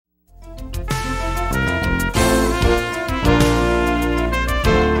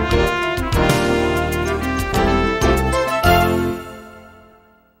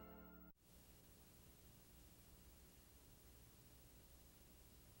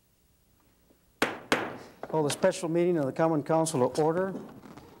Call the special meeting of the Common Council to order.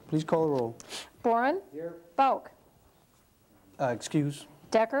 Please call the roll. Boren. Here. Bauk. Excuse.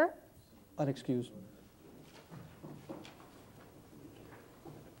 Decker. Unexcused.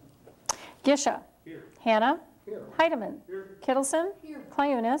 Gisha. Here. Hannah. Here. Heidemann. Here. Kittleson. Here.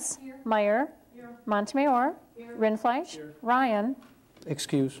 Clayunas. Here. Meyer. Here. Montemayor. Here. Rindfleisch. Here. Ryan.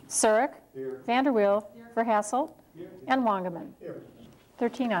 Excuse. Surik. Here. Vanderweel. Here. Verhassel. Here. And Wangaman. Here.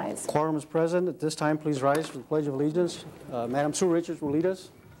 13 ayes. Quorum is present. At this time, please rise for the Pledge of Allegiance. Madam Sue Richards will lead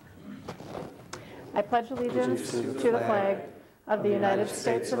us. I pledge allegiance to the flag of the United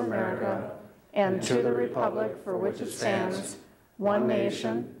States of America and to the republic for which it stands, one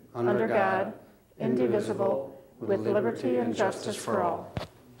nation, under God, indivisible, with liberty and justice for all.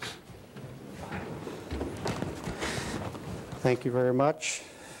 Thank you very much.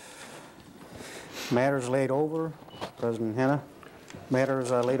 Matters laid over. President Hannah.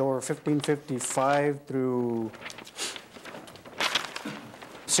 Matters laid over 1555 through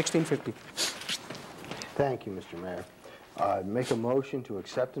 1650. Thank you, Mr. Mayor. Make a motion to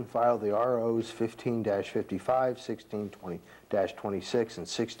accept and file the ROs 15-55, 16-20-26, and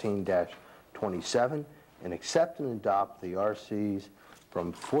 16-27, and accept and adopt the RCs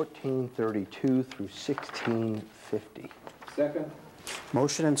from 1432 through 1650. Second.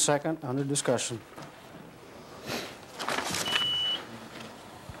 Motion and second under discussion.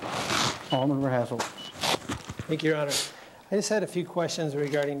 Alderman Verhassel. Thank you, Your Honor. I just had a few questions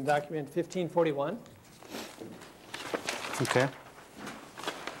regarding document 1541. Okay.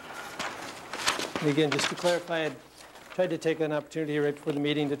 And again, just to clarify, I tried to take an opportunity right before the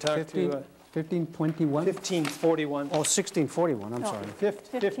meeting to talk 1521? 1541. Oh, 1641, I'm sorry.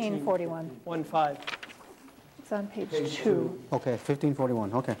 1541. 15. It's on page 2. Okay,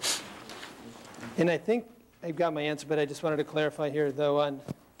 1541, okay. And I think I've got my answer, but I just wanted to clarify here, though, on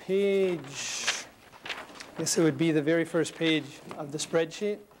page, I guess it would be the very first page of the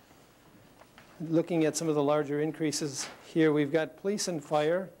spreadsheet. Looking at some of the larger increases here, we've got police and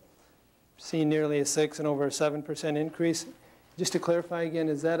fire, seeing nearly a 6 and over a 7% increase. Just to clarify again,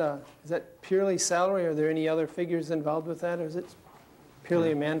 is that purely salary? Are there any other figures involved with that, or is it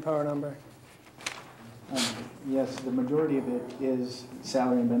purely a manpower number? Yes, the majority of it is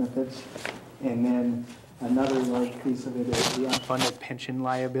salary and benefits, and then another large piece of it is the unfunded pension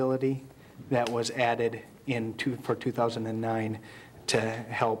liability that was added for 2009 to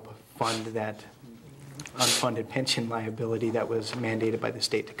help fund that unfunded pension liability that was mandated by the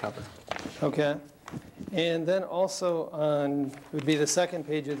state to cover. Okay. And then also on, would be the second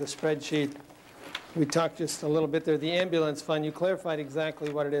page of the spreadsheet, we talked just a little bit there, the ambulance fund, you clarified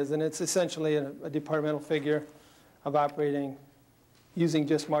exactly what it is, and it's essentially a departmental figure of operating using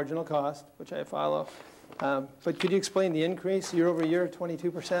just marginal cost, which I follow. But could you explain the increase year over year,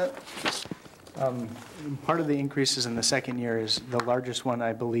 22%? Part of the increases in the second year is, the largest one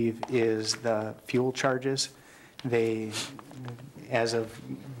I believe is the fuel charges. They, as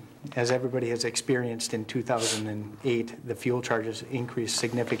everybody has experienced in 2008, the fuel charges increased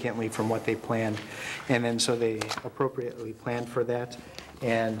significantly from what they planned, and then so they appropriately planned for that.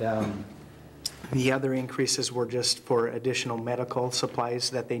 And the other increases were just for additional medical supplies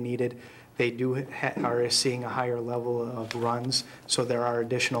that they needed. They are seeing a higher level of runs, so there are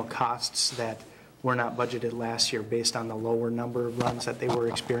additional costs that were not budgeted last year based on the lower number of runs that they were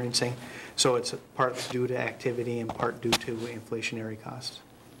experiencing. So it's part due to activity and part due to inflationary costs.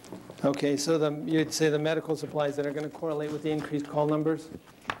 Okay, so you'd say the medical supplies that are going to correlate with the increased call numbers?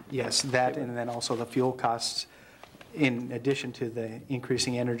 Yes, that, and then also the fuel costs, in addition to the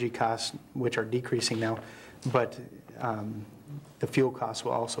increasing energy costs, which are decreasing now, but the fuel costs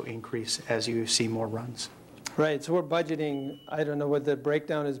will also increase as you see more runs. Right, so we're budgeting, I don't know what the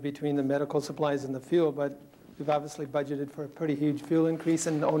breakdown is between the medical supplies and the fuel, but we've obviously budgeted for a pretty huge fuel increase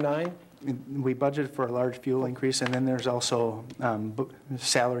in '09. We budgeted for a large fuel increase, and then there's also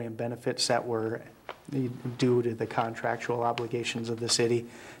salary and benefits that were due to the contractual obligations of the city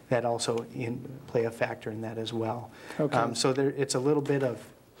that also play a factor in that as well. Okay. So it's a little bit of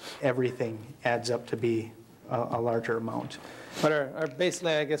everything adds up to be a larger amount. But our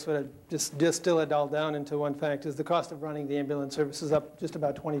basically, I guess, what I just distill it all down into one fact is the cost of running the ambulance service is up just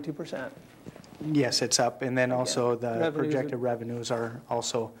about 22%. Yes, it's up, and then also the projected revenues are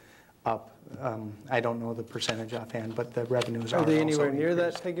also up. I don't know the percentage offhand, but the revenues are they also anywhere increased. near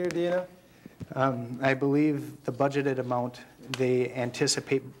that figure, do you know? I believe the budgeted amount, they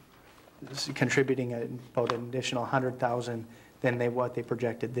anticipate contributing about an additional $100,000 than what they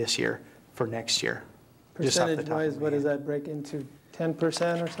projected this year for next year. Percentage-wise, what does that break into?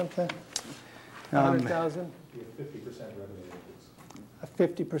 10% or something? 100,000? 50% revenue increase. a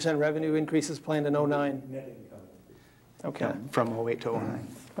 50% revenue increase is planned in '09? Net income. Okay, From '08 to '09.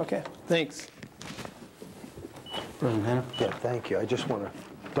 okay, thanks. President Hanna? Yeah, thank you. I just want to,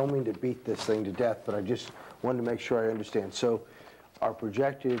 don't mean to beat this thing to death, but I just wanted to make sure I understand. So our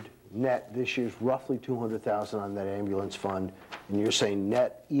projected net this year is roughly $200,000 on that ambulance fund, and you're saying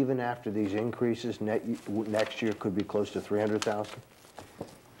net, even after these increases, net next year could be close to $300,000?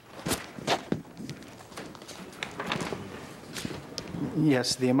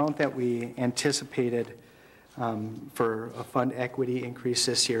 Yes, the amount that we anticipated for a fund equity increase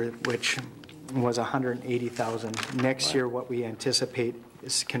this year, which was $180,000. Next year, what we anticipate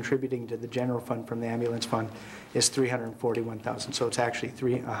is contributing to the general fund from the ambulance fund is $341,000. So it's actually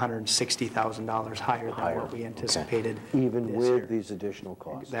 $160,000 higher than what we anticipated. Okay. Even this with year. these additional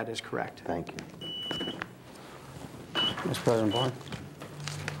costs? That is correct. Thank you. Mr. President Bourne?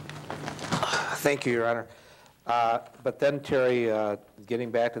 Thank you, Your Honor. But then, Terry,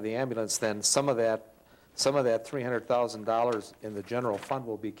 getting back to the ambulance, then some of that $300,000 in the general fund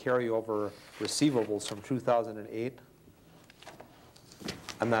will be carryover receivables from 2008.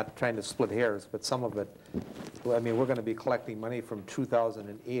 I'm not trying to split hairs, but some of it, I mean, we're going to be collecting money from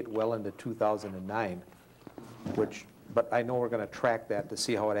 2008 well into 2009, but I know we're going to track that to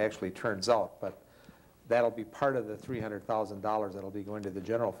see how it actually turns out. But that'll be part of the $300,000 that'll be going to the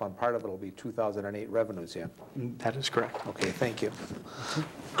general fund. Part of it will be 2008 revenues yet. That is correct. Okay, thank you.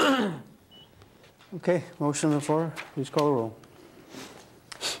 Okay, motion on the floor. Please call the roll.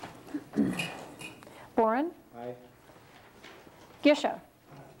 Boren. Aye. Gisha.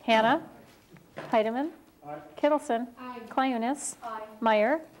 Hanna. Heidemann. Kittleson. Clayunas.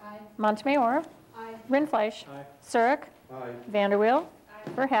 Meyer. Montemayor. Rindfleisch. Zurich. Vanderweel.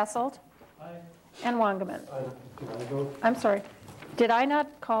 Verhasselt. And Wangerman. I'm sorry. Did I not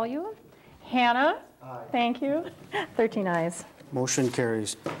call you? Hanna? Thank you. 13 ayes. Motion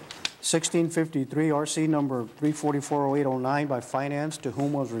carries. 1653, RC number 3440809 by Finance, to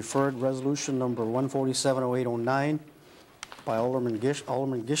whom was referred resolution number 1470809 by Alderman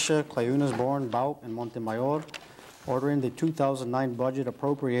Gisha, Clayunas, Bourne, Bauk, and Montemayor, ordering the 2009 budget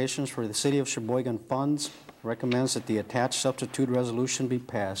appropriations for the City of Sheboygan funds, recommends that the attached substitute resolution be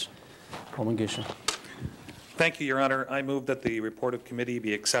passed. Alderman Gisha. Thank you, Your Honor. I move that the report of committee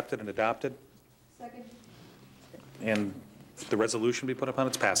be accepted and adopted. Second. And the resolution be put upon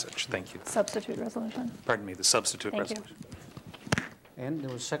its passage. Thank you. Substitute resolution. Pardon me, the substitute Thank you. resolution. And there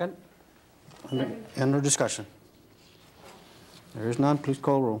was a second? Under discussion. There is none. Please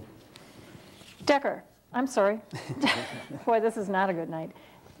call roll. Decker. I'm sorry. Boy, this is not a good night.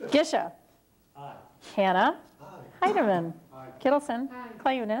 Gisha. Aye. Hanna. Aye. Heidemann. Aye. Kittleson. Aye.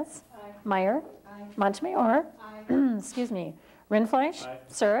 Clayunas. Aye. Meyer. Aye. Montemayor. Aye. Excuse me. Rindfleisch. Aye.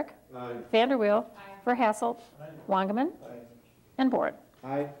 Zurich. Aye. Vanderweel. Aye. Verhasselt. Aye. Wangerman. Aye. And Board.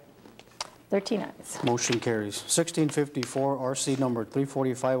 Aye. 13 ayes. Motion carries. 1654, RC number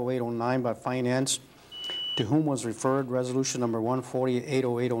 3450809 by Finance, to whom was referred resolution number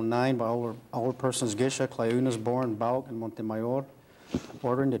 1480809 by Alderpersons Gisha, Clayunas, Bourne, Bauk, and Montemayor,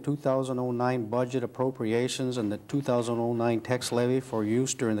 ordering the 2009 budget appropriations and the 2009 tax levy for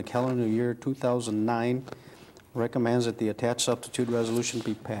use during the calendar year 2009, recommends that the attached substitute resolution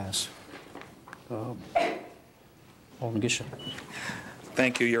be passed. Alderman Gisha.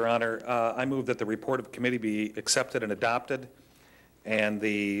 Thank you, Your Honor. I move that the report of committee be accepted and adopted, and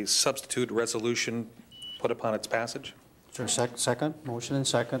the substitute resolution put upon its passage. Is there a second? Motion and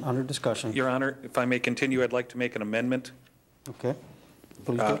second. Under discussion. Your Honor, if I may continue, I'd like to make an amendment. Okay.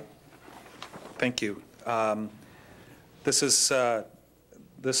 Please do. Thank you. This is a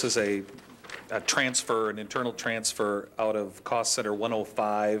transfer, an internal transfer out of Cost Center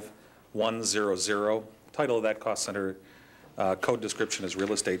 105-100. Title of that cost center code description is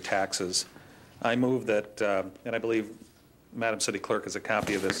real estate taxes. I move that, and I believe Madam City Clerk has a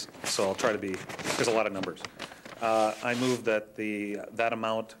copy of this, so I'll try to be, there's a lot of numbers. I move that that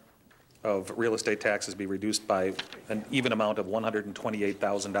amount of real estate taxes be reduced by an even amount of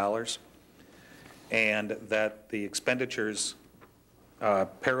 $128,000, and that the expenditures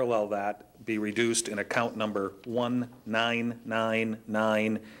parallel that be reduced in account number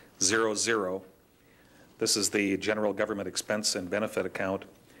 199900. This is the general government expense and benefit account,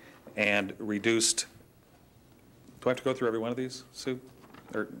 and reduced. Do I have to go through every one of these, Sue?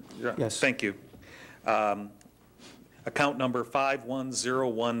 Yes. Thank you. Account number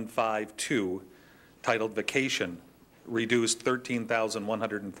 510152, titled Vacation, reduced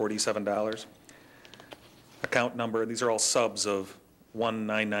 $13,147. Account number, these are all subs of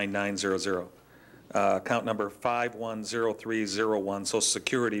 199900. Account number 510301, Social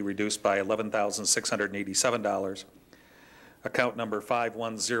Security, reduced by $11,687. Account number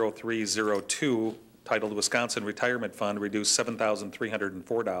 510302, titled Wisconsin Retirement Fund, reduced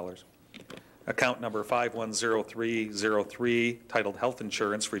 $7,304. Account number 510303, titled Health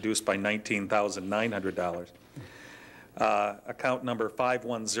Insurance, reduced by $19,900. Account number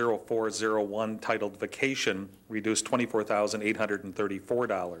 510401, titled Vacation, reduced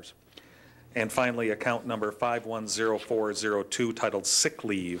 $24,834. And finally, account number 510402, titled Sick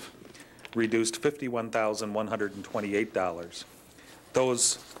Leave, reduced $51,128.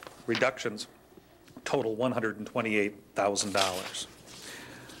 Those reductions total $128,000.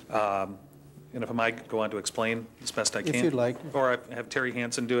 And if I might go on to explain as best I can. If you'd like. Or I have Terry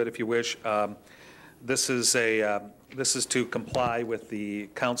Hansen do it if you wish. This is to comply with the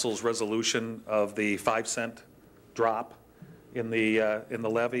council's resolution of the 5-cent drop in the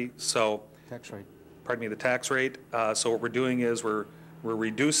levy. So, Tax rate. pardon me, the tax rate. So what we're doing is we're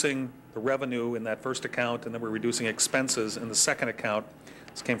reducing the revenue in that first account, and then we're reducing expenses in the second account.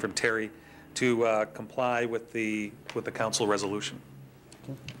 This came from Terry, to comply with the council resolution.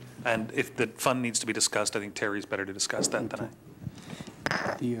 Okay. And if the fund needs to be discussed, I think Terry's better to discuss that than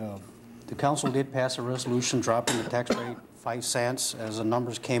I. The council did pass a resolution dropping the tax rate 5 cents as the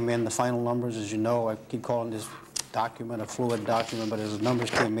numbers came in. The final numbers, as you know, I keep calling this document a fluid document, but as the numbers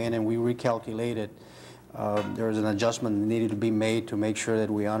came in and we recalculated, there was an adjustment that needed to be made to make sure that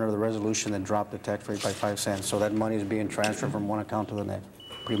we honor the resolution that dropped the tax rate by 5 cents. So that money is being transferred from one account to the next.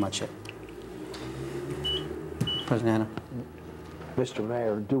 Pretty much it. President Hanna. Mr.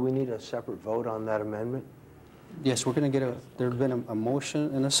 Mayor, do we need a separate vote on that amendment? Yes, we're going to get there's been a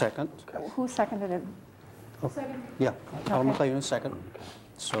motion and a second. Okay. Who seconded it? Yeah, Alderman Okay. Clayton, a second.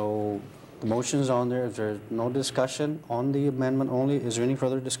 So the motion is on there. If there's no discussion on the amendment only, is there any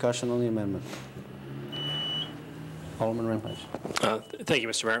further discussion on the amendment? Alderman Rampage. Thank you,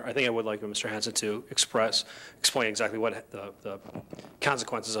 Mr. Mayor. I think I would like Mr. Hansen to explain exactly what the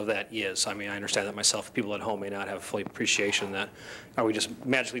consequences of that is. I mean, I understand that myself. People at home may not have full appreciation that. Are we just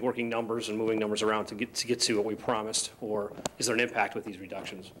magically working numbers and moving numbers around to get to what we promised, or is there an impact with these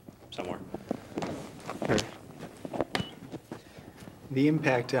reductions somewhere? The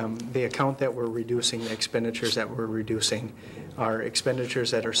impact, the account that we're reducing, the expenditures that we're reducing are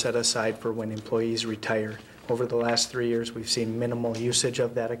expenditures that are set aside for when employees retire. Over the last 3 years, we've seen minimal usage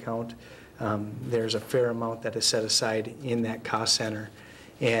of that account. There's a fair amount that is set aside in that cost center.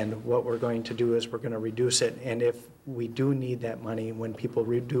 And what we're going to do is we're going to reduce it. And if we do need that money when people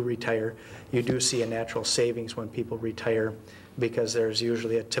do retire, you do see a natural savings when people retire, because there's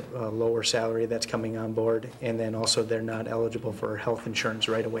usually a lower salary that's coming on board, and then also they're not eligible for health insurance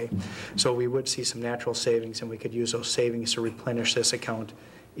right away. So we would see some natural savings, and we could use those savings to replenish this account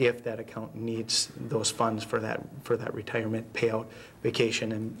if that account needs those funds for that retirement payout,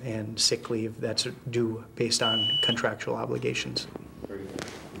 vacation, and sick leave that's due based on contractual obligations.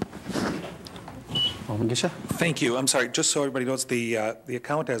 Alderman Gisha. Thank you. I'm sorry, just so everybody knows, the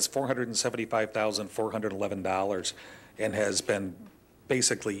account has $475,411 and has been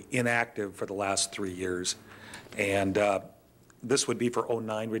basically inactive for the last 3 years. And this would be for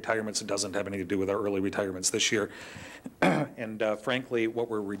 09 retirements. It doesn't have anything to do with our early retirements this year. And frankly, what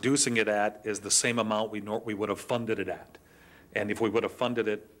we're reducing it at is the same amount we would have funded it at. And if we would have funded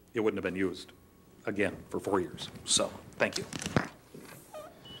it, it wouldn't have been used, again, for 4 years. So, thank you.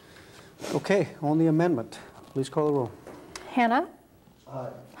 Okay, on the amendment, please call the roll. Hanna. Aye.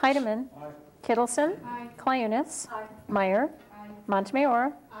 Heidemann. Aye. Kittleson. Aye. Clayunas. Aye. Meyer. Aye.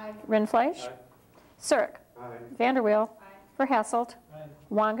 Montemayor. Aye. Rindfleisch. Aye. Surrick. Aye. Vanderweel. Aye. Verhasselt. Aye.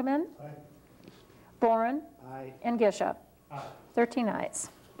 Wangerman. Aye. Boren. Aye. And Gisha. Aye. 13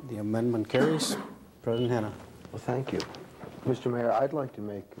 ayes. The amendment carries. President Hanna. Well, thank you. Mr. Mayor, I'd like to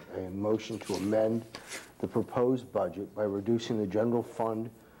make a motion to amend the proposed budget by reducing the general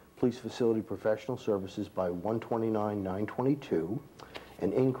fund police facility professional services by $129,922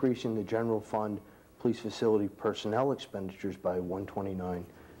 and increasing the general fund police facility personnel expenditures by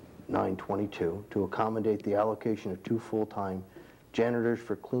 $129,922 to accommodate the allocation of 2 full-time janitors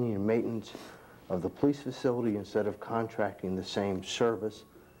for cleaning and maintenance of the police facility instead of contracting the same service.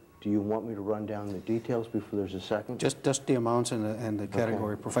 Do you want me to run down the details before there's a second? Just the amounts and the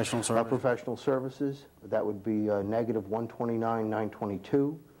category, okay. Professional services. Professional services, that would be negative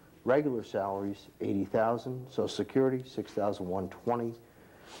 $129,922. Regular salaries, $80,000. Social Security, $6,120.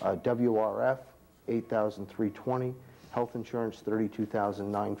 WRF, $8,320. Health insurance,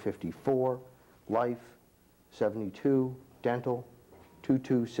 $32,954. Life, $72. Dental,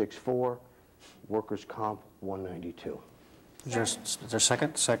 $2,264. Workers' comp, $192. Is there a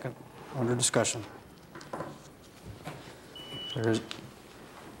second? Second. Under discussion. There is.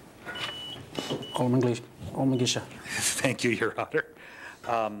 Alderman Gleason. Alderman Gisha. Thank you, Your Honor.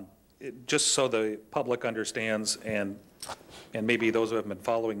 Just so the public understands, and maybe those who have been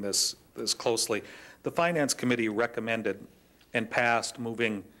following this closely, the Finance Committee recommended and passed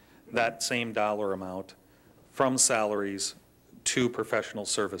moving that same dollar amount from salaries to professional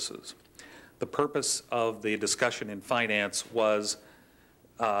services. The purpose of the discussion in Finance was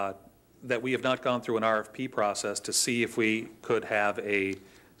that we have not gone through an RFP process to see if we could have a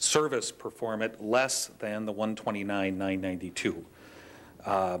service perform it less than the $129,992.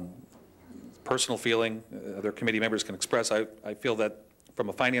 Personal feeling, other committee members can express, I feel that from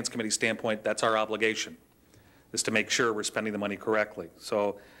a Finance Committee standpoint, that's our obligation, is to make sure we're spending the money correctly.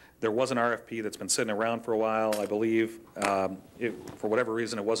 So there was an RFP that's been sitting around for a while, I believe. For whatever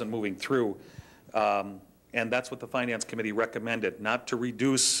reason, it wasn't moving through. And that's what the Finance Committee recommended, not to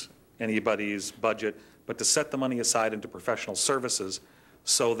reduce anybody's budget, but to set the money aside into professional services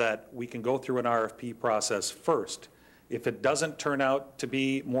so that we can go through an RFP process first. If it doesn't turn out to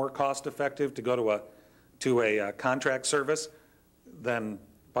be more cost effective to go to a contract service, then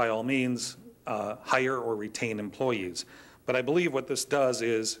by all means hire or retain employees. But I believe what this does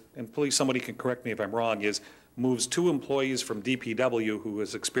is, and please somebody can correct me if I'm wrong, is moves 2 employees from DPW, who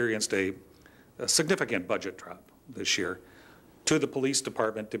has experienced a significant budget drop this year, to the police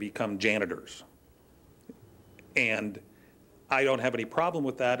department to become janitors. And I don't have any problem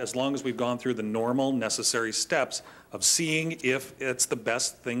with that as long as we've gone through the normal necessary steps of seeing if it's the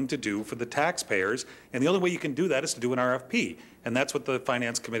best thing to do for the taxpayers. And the only way you can do that is to do an RFP. And that's what the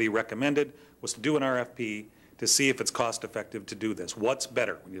Finance Committee recommended, was to do an RFP to see if it's cost effective to do this. What's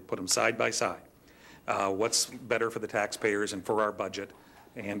better when you put them side by side? What's better for the taxpayers and for our budget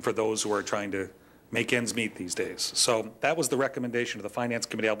and for those who are trying to make ends meet these days? So that was the recommendation of the Finance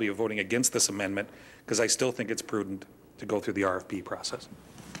Committee. I'll be voting against this amendment because I still think it's prudent to go through the RFP process.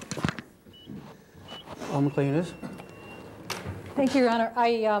 Alderman Clayunas. Thank you, Your Honor.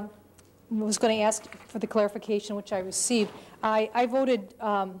 I was going to ask for the clarification, which I received. I voted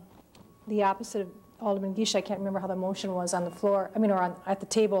the opposite of Alderman Gisha. I can't remember how the motion was on the floor, or at the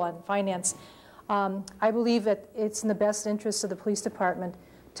table on finance. I believe that it's in the best interest of the police department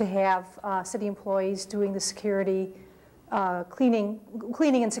to have city employees doing the security, cleaning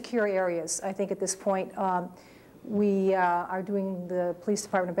and secure areas. I think at this point, we are doing the police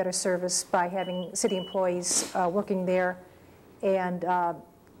department a better service by having city employees working there and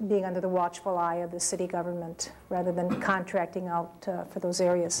being under the watchful eye of the city government rather than contracting out for those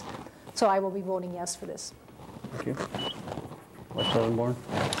areas. So I will be voting yes for this. Thank you. Vice President Bourne.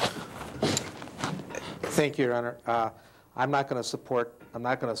 Thank you, Your Honor. I'm not going to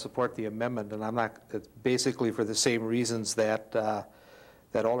support the amendment, and it's basically for the same reasons that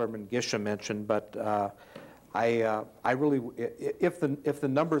that Alderman Gisha mentioned. But I really, if the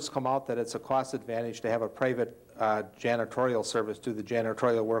numbers come out that it's a cost advantage to have a private janitorial service do the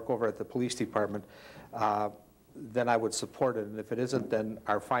janitorial work over at the police department, then I would support it. And if it isn't, then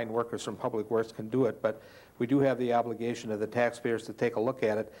our fine workers from Public Works can do it. But we do have the obligation of the taxpayers to take a look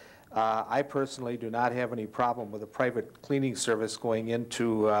at it. I personally do not have any problem with a private cleaning service going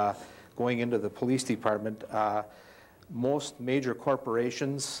into the police department. Most major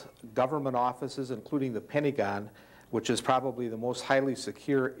corporations, government offices, including the Pentagon, which is probably the most highly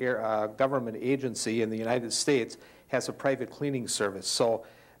secure government agency in the United States, has a private cleaning service. So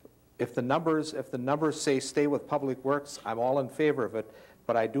if the numbers say stay with Public Works, I'm all in favor of it,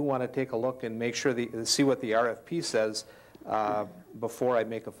 but I do want to take a look and make sure see what the RFP says before I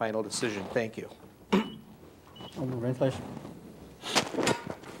make a final decision. Thank you. Alderman Rindfleisch.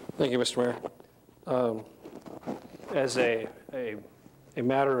 Thank you, Mr. Mayor. As a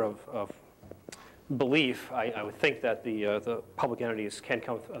matter of belief, I would think that the public entities can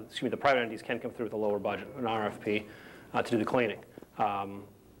come, the private entities can come through with a lower budget, an RFP, to do the cleaning.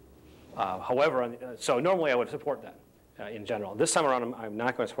 However, so normally I would support that in general. This time around, I'm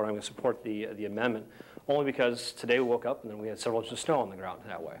not going to support it. I'm going to support the amendment, only because today we woke up and then we had several inches of snow on the ground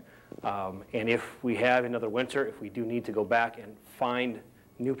that way. And if we have another winter, if we do need to go back and find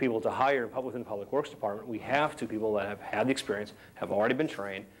new people to hire within the Public Works Department, we have 2 people that have had the experience, have already been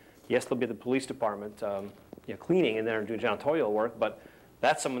trained. Yes, they'll be at the police department cleaning in there and doing janitorial work, but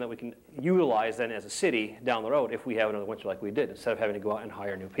that's someone that we can utilize then as a city down the road if we have another winter like we did, instead of having to go out and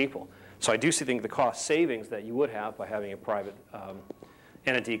hire new people. So I do think the cost savings that you would have by having a private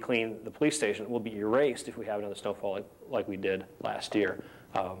entity clean the police station will be erased if we have another snowfall like we did last year.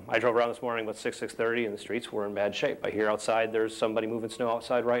 I drove around this morning about 6:30, and the streets were in bad shape. I hear outside there's somebody moving snow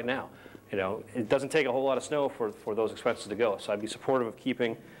outside right now. It doesn't take a whole lot of snow for those expenses to go. So I'd be supportive of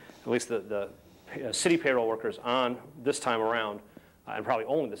keeping at least the city payroll workers on this time around and probably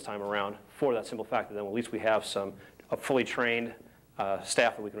only this time around, for that simple fact that then at least we have a fully trained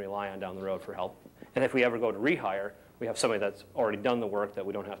staff that we can rely on down the road for help. And if we ever go to rehire, we have somebody that's already done the work that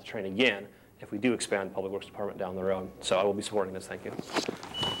we don't have to train again if we do expand the Public Works Department down the road. So I will be supporting this. Thank you.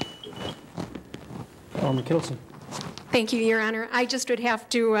 Alderman Kittleson. Thank you, Your Honor. I just would have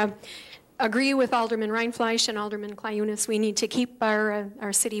to agree with Alderman Reinfleisch and Alderman Clayunas. We need to keep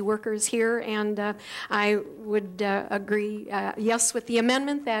our city workers here, and I would agree, yes, with the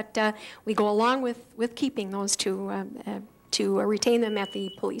amendment that we go along with keeping those to retain them at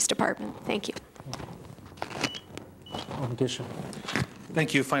the police department. Thank you. Alderman Gisha.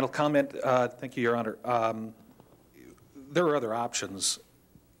 Thank you. Final comment. Thank you, Your Honor. There are other options.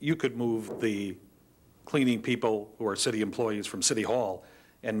 You could move the cleaning people who are city employees from City Hall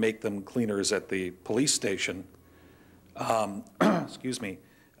and make them cleaners at the police station. Excuse me.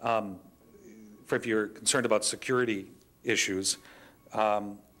 For if you're concerned about security issues.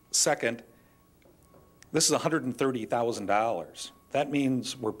 Second, this is $130,000. That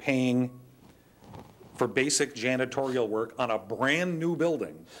means we're paying for basic janitorial work on a brand new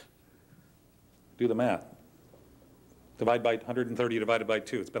building. Do the math. Divide by 130 divided by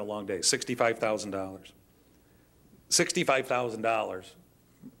 2. It's been a long day. $65,000. $65,000.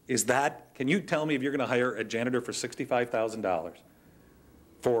 Is that, can you tell me if you're going to hire a janitor for $65,000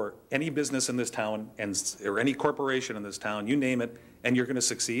 for any business in this town or any corporation in this town, you name it, and you're going to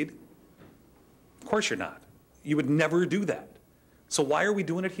succeed? Of course you're not. You would never do that. So why are we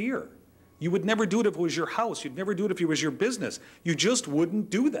doing it here? You would never do it if it was your house. You'd never do it if it was your business. You just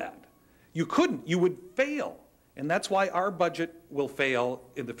wouldn't do that. You couldn't. You would fail. And that's why our budget will fail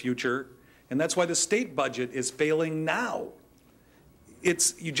in the future. And that's why the state budget is failing now.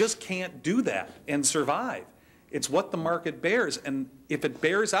 You just can't do that and survive. It's what the market bears. And if it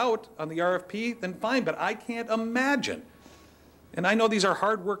bears out on the RFP, then fine. But I can't imagine. And I know these are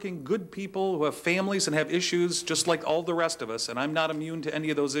hardworking, good people who have families and have issues just like all the rest of us. And I'm not immune to any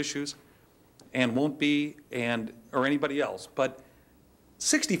of those issues and won't be, or anybody else. But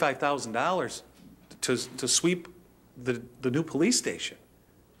 $65,000 to sweep the new police station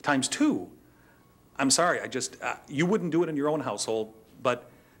times 2. I'm sorry, you wouldn't do it in your own household,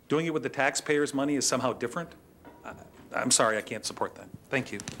 but doing it with the taxpayers' money is somehow different. I'm sorry, I can't support that.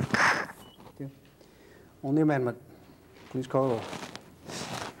 Thank you. Thank you. On the amendment, please call the roll.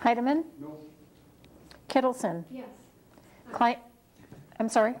 Heidemann? No. Kittleson? Yes. I'm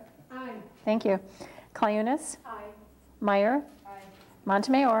sorry? Aye. Thank you. Clayunas? Aye. Meyer? Aye.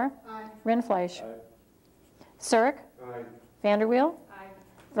 Montemayor? Aye. Rindfleisch? Aye. Surrick? Aye. Vanderweel? Aye.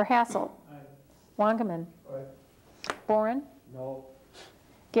 Verhassel? Aye. Wangerman? Aye. Boren? No.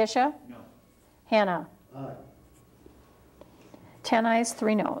 Gisha? No. Hannah? Aye. 10 ayes,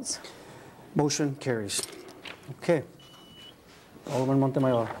 3 noes. Motion carries. Okay. Alderman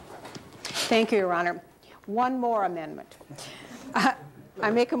Montemayor. Thank you, Your Honor. One more amendment. I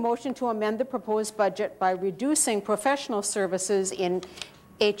make a motion to amend the proposed budget by reducing professional services in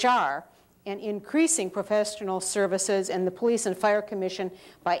HR and increasing professional services in the Police and Fire Commission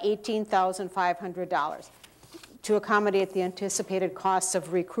by $18,500 to accommodate the anticipated costs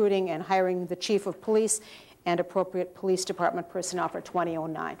of recruiting and hiring the Chief of Police and appropriate police department personnel for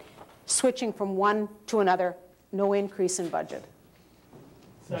 2009. Switching from one to another, no increase in budget.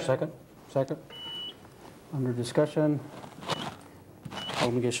 Second. Second. Under discussion.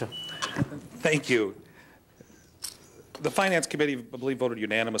 Alderman Gisha. Thank you. The Finance Committee, I believe, voted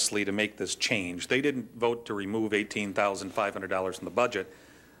unanimously to make this change. They didn't vote to remove $18,500 from the budget.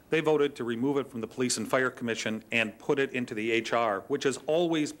 They voted to remove it from the Police and Fire Commission and put it into the HR, which has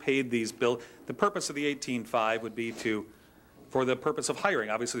always paid these bills. The purpose of the $18,500 would be for the purpose of hiring.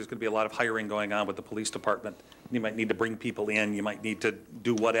 Obviously, there's going to be a lot of hiring going on with the police department. You might need to bring people in. You might need to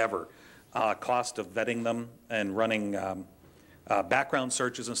do whatever. Cost of vetting them and running background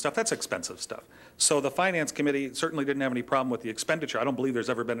searches and stuff, that's expensive stuff. So the Finance Committee certainly didn't have any problem with the expenditure. I don't believe there's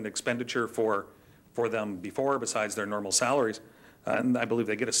ever been an expenditure for them before besides their normal salaries. And I believe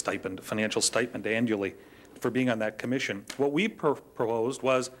they get a stipend, a financial stipend annually for being on that commission. What we proposed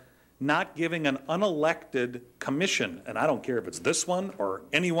was not giving an unelected commission, and I don't care if it's this one or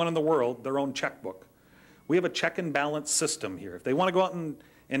anyone in the world, their own checkbook. We have a check and balance system here. If they want to go out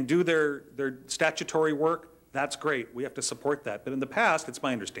and do their statutory work, that's great. We have to support that. But in the past, it's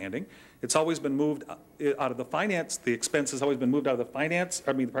my understanding, it's always been moved out of the finance, the expense has always been moved out of the finance,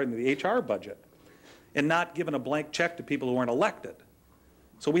 the HR budget, and not given a blank check to people who aren't elected.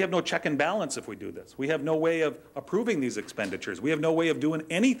 So we have no check and balance if we do this. We have no way of approving these expenditures. We have no way of doing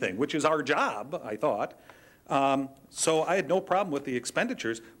anything, which is our job, I thought. So I had no problem with the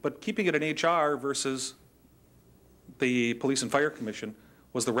expenditures, but keeping it in HR versus the Police and Fire Commission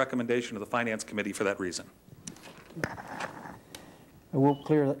was the recommendation of the Finance Committee for that reason. I will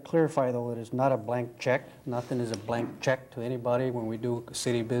clarify, though, it is not a blank check. Nothing is a blank check to anybody when we do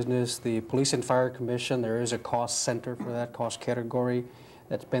city business. The Police and Fire Commission, there is a cost center for that cost category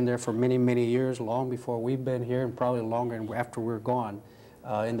that's been there for many, many years, long before we've been here and probably longer after we're gone.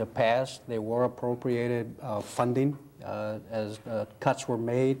 In the past, they were appropriated funding. As cuts were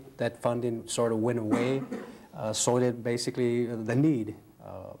made, that funding sort of went away. So did basically the need.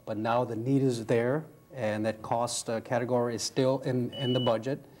 But now the need is there, and that cost category is still in the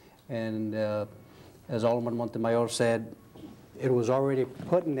budget. And as Alderman Montemayor said, it was already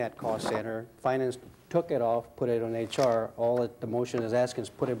put in that cost center. Finance took it off, put it on HR. All that the motion is asking is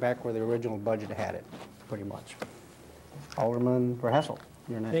put it back where the original budget had it, pretty much. Alderman Verhassel,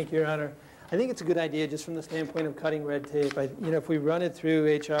 you're next. Thank you, Your Honor. I think it's a good idea just from the standpoint of cutting red tape. If we run it through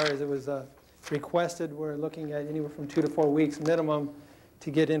HR as it was requested, we're looking at anywhere from 2 to 4 weeks minimum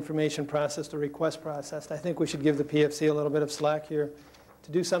to get information processed or request processed. I think we should give the PFC a little bit of slack here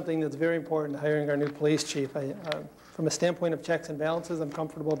to do something that's very important, hiring our new police chief. From a standpoint of checks and balances, I'm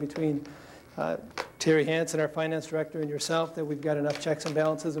comfortable between Terry Hansen, our finance director, and yourself that we've got enough checks and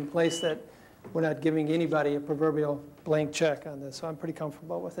balances in place that we're not giving anybody a proverbial blank check on this. So I'm pretty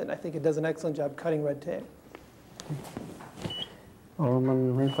comfortable with it. And I think it does an excellent job cutting red tape.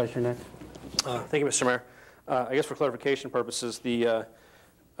 Alderman Rindfleisch, you're next. Thank you, Mr. Mayor. I guess for clarification purposes, the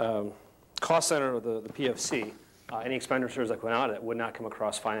cost center of the PFC, any expenditures that went out, it would not come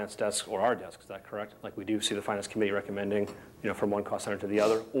across finance desk or our desk. Is that correct? Like we do see the finance committee recommending, from one cost center to the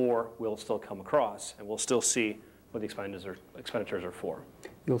other, or will still come across and we'll still see what the expenditures are for.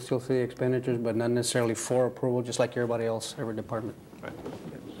 You'll still see expenditures, but not necessarily for approval, just like everybody else, every department. Right.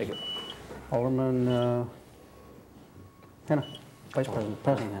 Thank you. Alderman Hanna, Vice President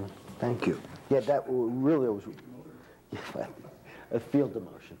Hanna. Thank you. Yeah, that really was a field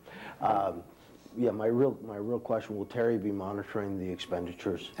emotion. Yeah, my real question, will Terry be monitoring the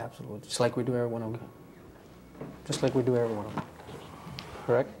expenditures? Absolutely, just like we do every one of them. Just like we do every one of them.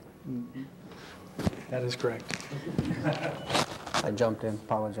 Correct? That is correct. I jumped in,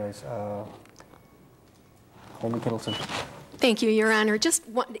 apologize. Alderman Kittleson. Thank you, Your Honor. Just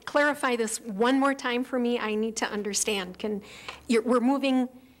clarify this one more time for me. I need to understand. We're moving...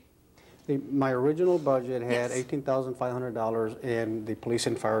 My original budget had Yes. $18,500 in the Police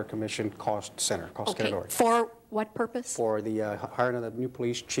and Fire Commission cost center, cost category. For what purpose? For the hiring of the new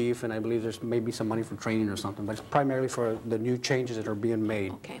police chief, and I believe there's maybe some money for training or something, but it's primarily for the new changes that are being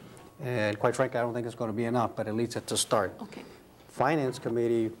made. Okay. And quite frankly, I don't think it's going to be enough, but at least it's a start. Okay. Finance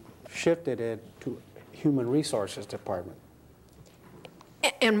Committee shifted it to Human Resources Department.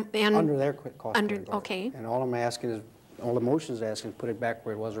 And Under their cost category. Okay. And all I'm asking is, all the motions asking, put it back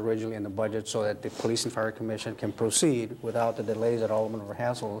where it was originally in the budget so that the Police and Fire Commission can proceed without the delays that Alderman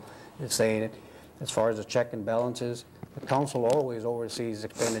Verhassel is saying. As far as the check and balances, the council always oversees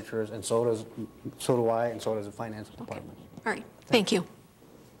expenditures, and so do I, and so does the Finance Department. All right. Thank you.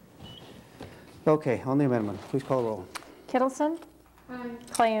 Okay, on the amendment, please call the roll. Kittleson. Aye.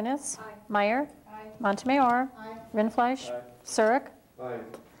 Clayunas. Aye. Meyer. Aye. Montemayor. Aye. Rindfleisch. Aye. Surrick. Aye.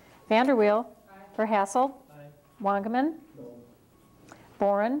 Vanderweel. Aye. Verhassel. Aye. Wangerman. No.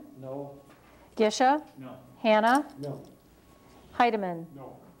 Boren. No. Gisha. No. Hanna. No. Heidemann.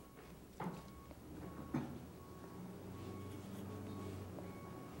 No.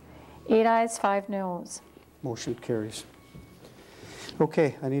 8 ayes, 5 noes. Motion carries.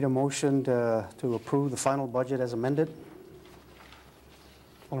 Okay, I need a motion to approve the final budget as amended.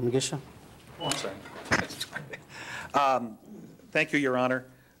 Alderman Gisha. Oh, I'm sorry. Thank you, Your Honor.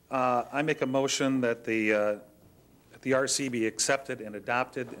 I make a motion that the RC be accepted and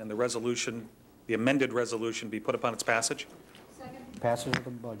adopted, and the amended resolution be put upon its passage. Second. Passage of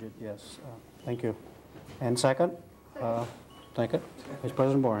the budget, yes. Thank you. And second? Thank you. Vice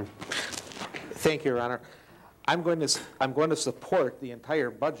President Boren. Thank you, Your Honor. I'm going to support the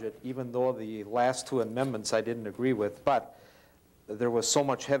entire budget, even though the last two amendments I didn't agree with, but there was so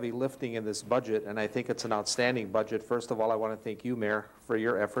much heavy lifting in this budget, and I think it's an outstanding budget. First of all, I want to thank you, Mayor, for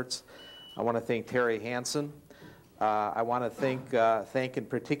your efforts. I want to thank Terry Hansen. I want to thank in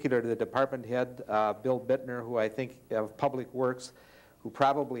particular the department head, Bill Bittner, who I think of Public Works, who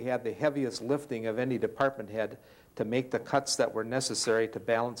probably had the heaviest lifting of any department head to make the cuts that were necessary to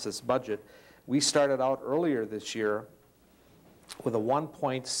balance this budget. We started out earlier this year with a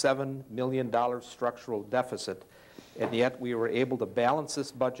 $1.7 million structural deficit, and yet we were able to balance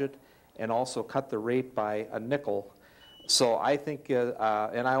this budget and also cut the rate by a nickel. So I think, and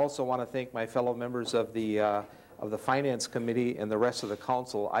I also want to thank my fellow members of the of the Finance Committee and the rest of the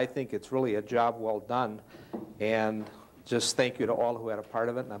council. I think it's really a job well done, and just thank you to all who had a part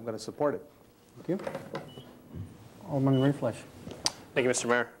of it, and I'm going to support it. Thank you. Alderman Rindfleisch. Thank you, Mr.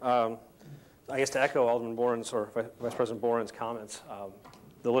 Mayor. I guess to echo Alderman Boren's or Vice President Boren's comments,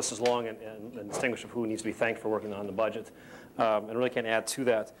 the list is long and distinguished of who needs to be thanked for working on the budget, and really can't add to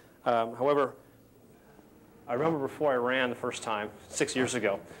that. However, I remember before I ran the first time, 6 years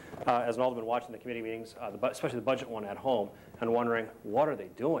ago, as an alderman watching the committee meetings, especially the budget one at home, and wondering, what are they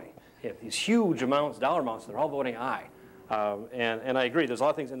doing? They have these huge amounts, dollar amounts, they're all voting aye. And I agree, there's a lot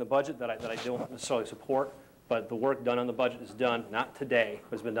of things in the budget that I don't necessarily support, but the work done on the budget is done, not today,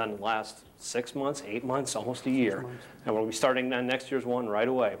 but it's been done in the last 6 months, 8 months, almost a year. And we'll be starting on next year's one right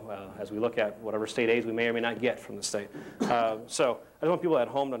away as we look at whatever state aids we may or may not get from the state. So I want people at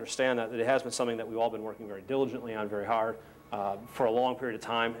home to understand that it has been something that we've all been working very diligently on, very hard, for a long period of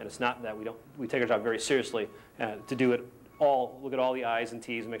time, and it's not that we take our job very seriously to do it all, look at all the I's and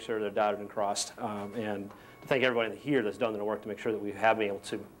T's and make sure they're dotted and crossed, and to thank everybody here that's done the work to make sure that we have been able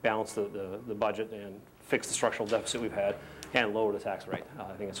to balance the budget and fix the structural deficit we've had and lower the tax rate.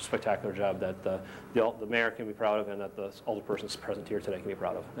 I think it's a spectacular job that the mayor can be proud of and that the alderpersons present here today can be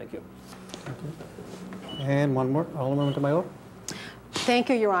proud of. Thank you. Thank you. And one more, Alderman Montemayor. Thank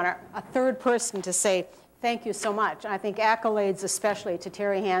you, Your Honor. A third person to say thank you so much. I think accolades especially to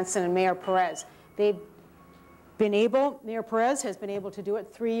Terry Hansen and Mayor Perez. They've been able, Mayor Perez has been able to do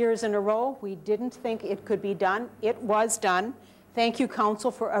it 3 years in a row. We didn't think it could be done. It was done. Thank you,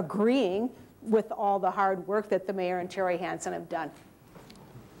 Council, for agreeing with all the hard work that the Mayor and Terry Hansen have done.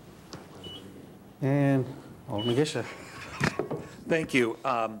 And Alderman Gisha. Thank you.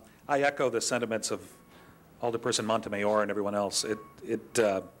 I echo the sentiments of Alderperson Montemayor and everyone else.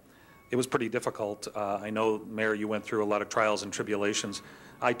 It was pretty difficult. I know, Mayor, you went through a lot of trials and tribulations.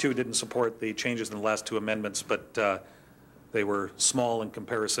 I, too, didn't support the changes in the last two amendments, but they were small in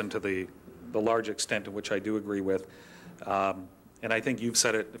comparison to the large extent in which I do agree with. And I think you've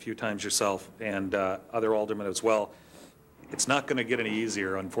said it a few times yourself, and other aldermen as well. It's not going to get any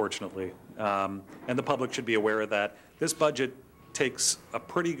easier, unfortunately. And the public should be aware of that. This budget takes a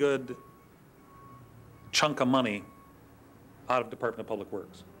pretty good chunk of money out of Department of Public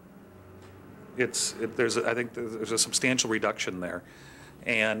Works. I think there's a substantial reduction there.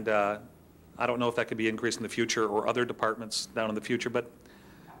 And I don't know if that could be increased in the future or other departments down in the future, but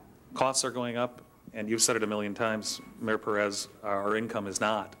costs are going up. And you've said it a million times, Mayor Perez, our income is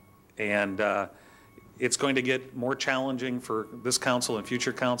not. And it's going to get more challenging for this council and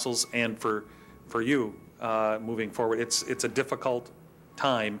future councils and for you moving forward. It's a difficult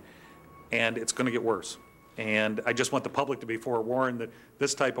time, and it's going to get worse. And I just want the public to be forewarned that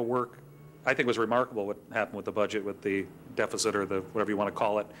this type of work, I think, was remarkable what happened with the budget, with the deficit or the whatever you want to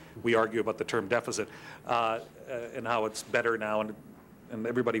call it. We argue about the term deficit and how it's better now, and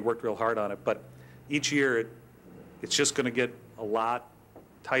everybody worked real hard on it. But each year, it's just going to get a lot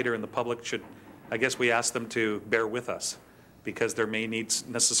tighter, and the public should, I guess we ask them to bear with us, because there may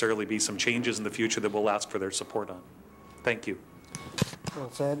necessarily be some changes in the future that we'll ask for their support on. Thank you.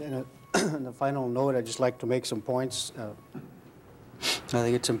 Well said. And on the final note, I'd just like to make some points. I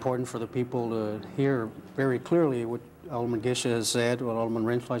think it's important for the people to hear very clearly what Alderman Gisha has said, what Alderman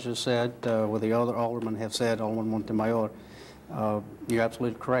Rindfleisch has said, what the other aldermen have said, Alderman Montemayor. You're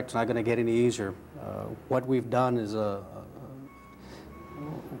absolutely correct. It's not going to get any easier. What we've done is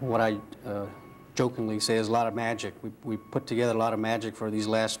what I jokingly say is a lot of magic. We put together a lot of magic for these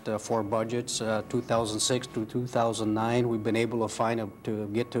last 4 budgets, 2006 to 2009. We've been able to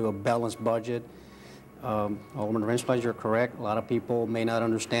get to a balanced budget. Alderman Rindfleisch, you're correct. A lot of people may not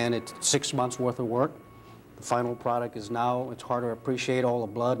understand it's 6 months worth of work. The final product is now. It's hard to appreciate all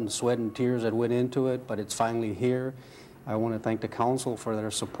the blood and sweat and tears that went into it, but it's finally here. I want to thank the council for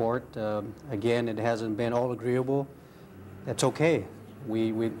their support. Again, it hasn't been all agreeable. That's okay.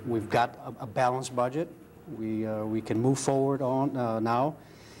 We've got a balanced budget. We can move forward on now.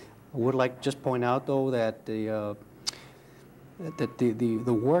 I would like to just point out, though, that the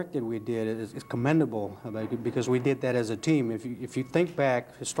work that we did is commendable, because we did that as a team. If you think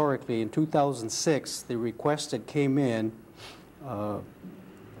back historically, in 2006, the request that came in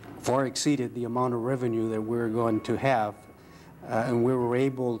far exceeded the amount of revenue that we're going to have, and we were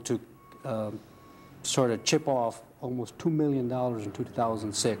able to sort of chip off almost $2 million in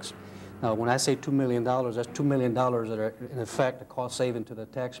 2006. Now, when I say $2 million, that's $2 million that are, in effect, a cost saving to the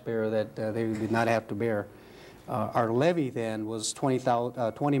taxpayer that they did not have to bear. Our levy then was about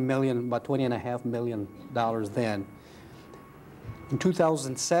 $20.5 million then. In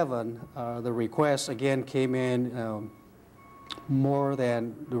 2007, the request again came in more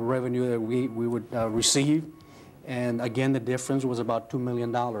than the revenue that we would receive, And again, the difference was about $2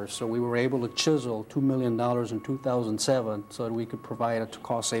 million. So we were able to chisel $2 million in 2007 so that we could provide a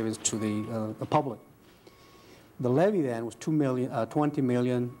cost savings to the public. The levy then was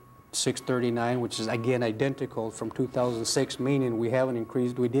 $20,639,000, which is again identical from 2006, meaning we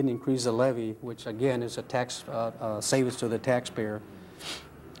didn't increase the levy, which again is a tax savings to the taxpayer.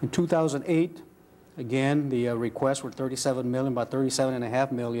 In 2008, again, the requests were $37 million, about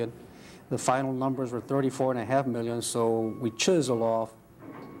 $37.5 million. The final numbers were $34.5 million, so we chiseled off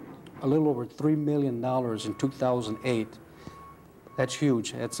a little over $3 million in 2008. That's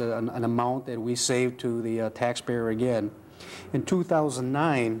huge. That's an amount that we saved to the taxpayer again. In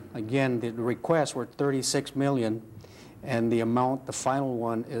 2009, again, the requests were $36 million, and the amount, the final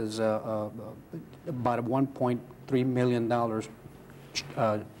one, is about $1.3 million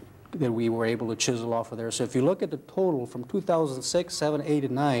that we were able to chisel off of there. So if you look at the total from 2006, 7, 8,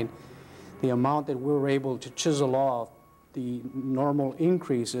 and 9, the amount that we were able to chisel off the normal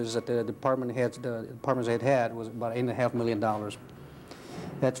increases that the departments had was about $8.5 million.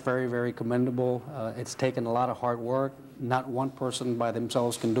 That's very, very commendable. It's taken a lot of hard work. Not one person by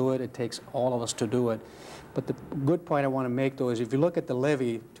themselves can do it. It takes all of us to do it. But the good point I want to make, though, is if you look at the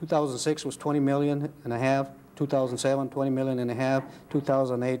levy, 2006 was $20.5 million, 2007, $20.5 million,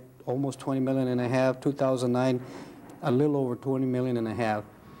 2008, almost $20.5 million, 2009, a little over $20.5 million.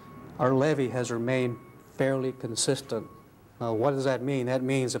 Our levy has remained fairly consistent. Now, what does that mean? That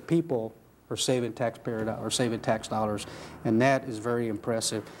means the people are saving tax dollars, and that is very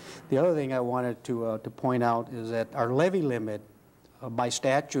impressive. The other thing I wanted to point out is that our levy limit by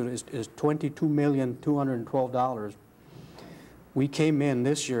statute is $22,212,000. We came in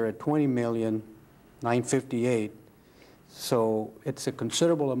this year at $20,958,000. So it's a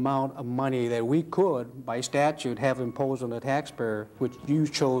considerable amount of money that we could, by statute, have imposed on the taxpayer, which you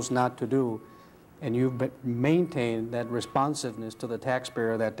chose not to do. And you've maintained that responsiveness to the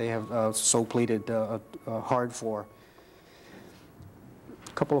taxpayer that they have so pleaded hard for.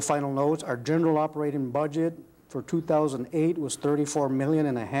 A couple of final notes. Our general operating budget for 2008 was $34.5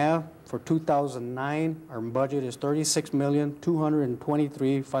 million. For 2009, our budget is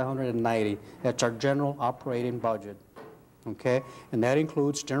 $36,223,590. That's our general operating budget. Okay, and that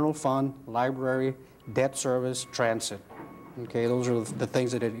includes general fund, library, debt service, transit. Okay, those are the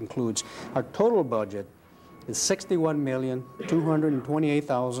things that it includes. Our total budget is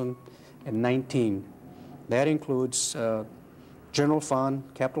 $61,228,019. That includes general fund,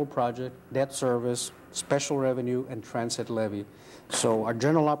 capital project, debt service, special revenue, and transit levy. So our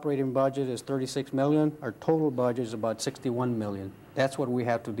general operating budget is $36 million. Our total budget is about $61 million. That's what we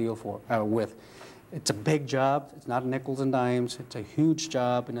have to deal with. It's a big job. It's not nickels and dimes. It's a huge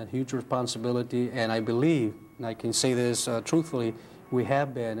job and a huge responsibility. And I believe, and I can say this truthfully, we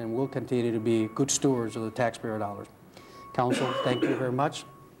have been and will continue to be good stewards of the taxpayer dollars. Council, thank you very much.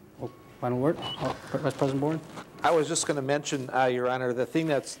 Final word, Vice President Bourne. I was just going to mention, Your Honor, the thing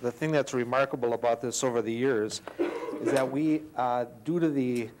that's remarkable about this over the years is that we, due to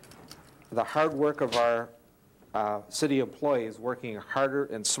the hard work of our city employees working harder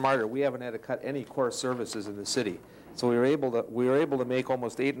and smarter, we haven't had to cut any core services in the city. So we were able to make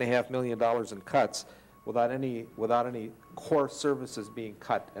almost $8.5 million in cuts without any core services being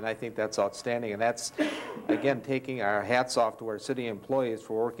cut, and I think that's outstanding. And that's, again, taking our hats off to our city employees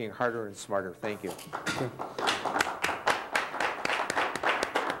for working harder and smarter. Thank you.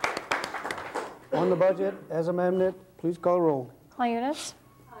 On the budget, as amended, please call roll. Clayunas.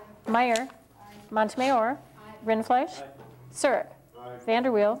 Meyer. Montemayor. Rindfleisch. Surrick.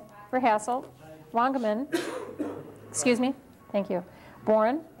 Vanderweel. Verhasselt. Wangerman. Excuse me. Thank you.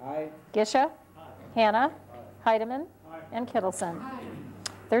 Boren. Gisha. Hanna. Heidemann. And Kittleson.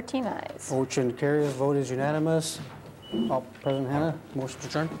 13 ayes. Motion carries. Vote is unanimous. President Hanna, motion to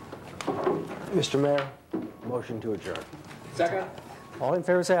adjourn. Mr. Mayor, motion to adjourn. Second. All in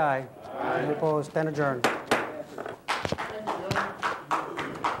favor say aye. Aye. Any opposed? Stand adjourned.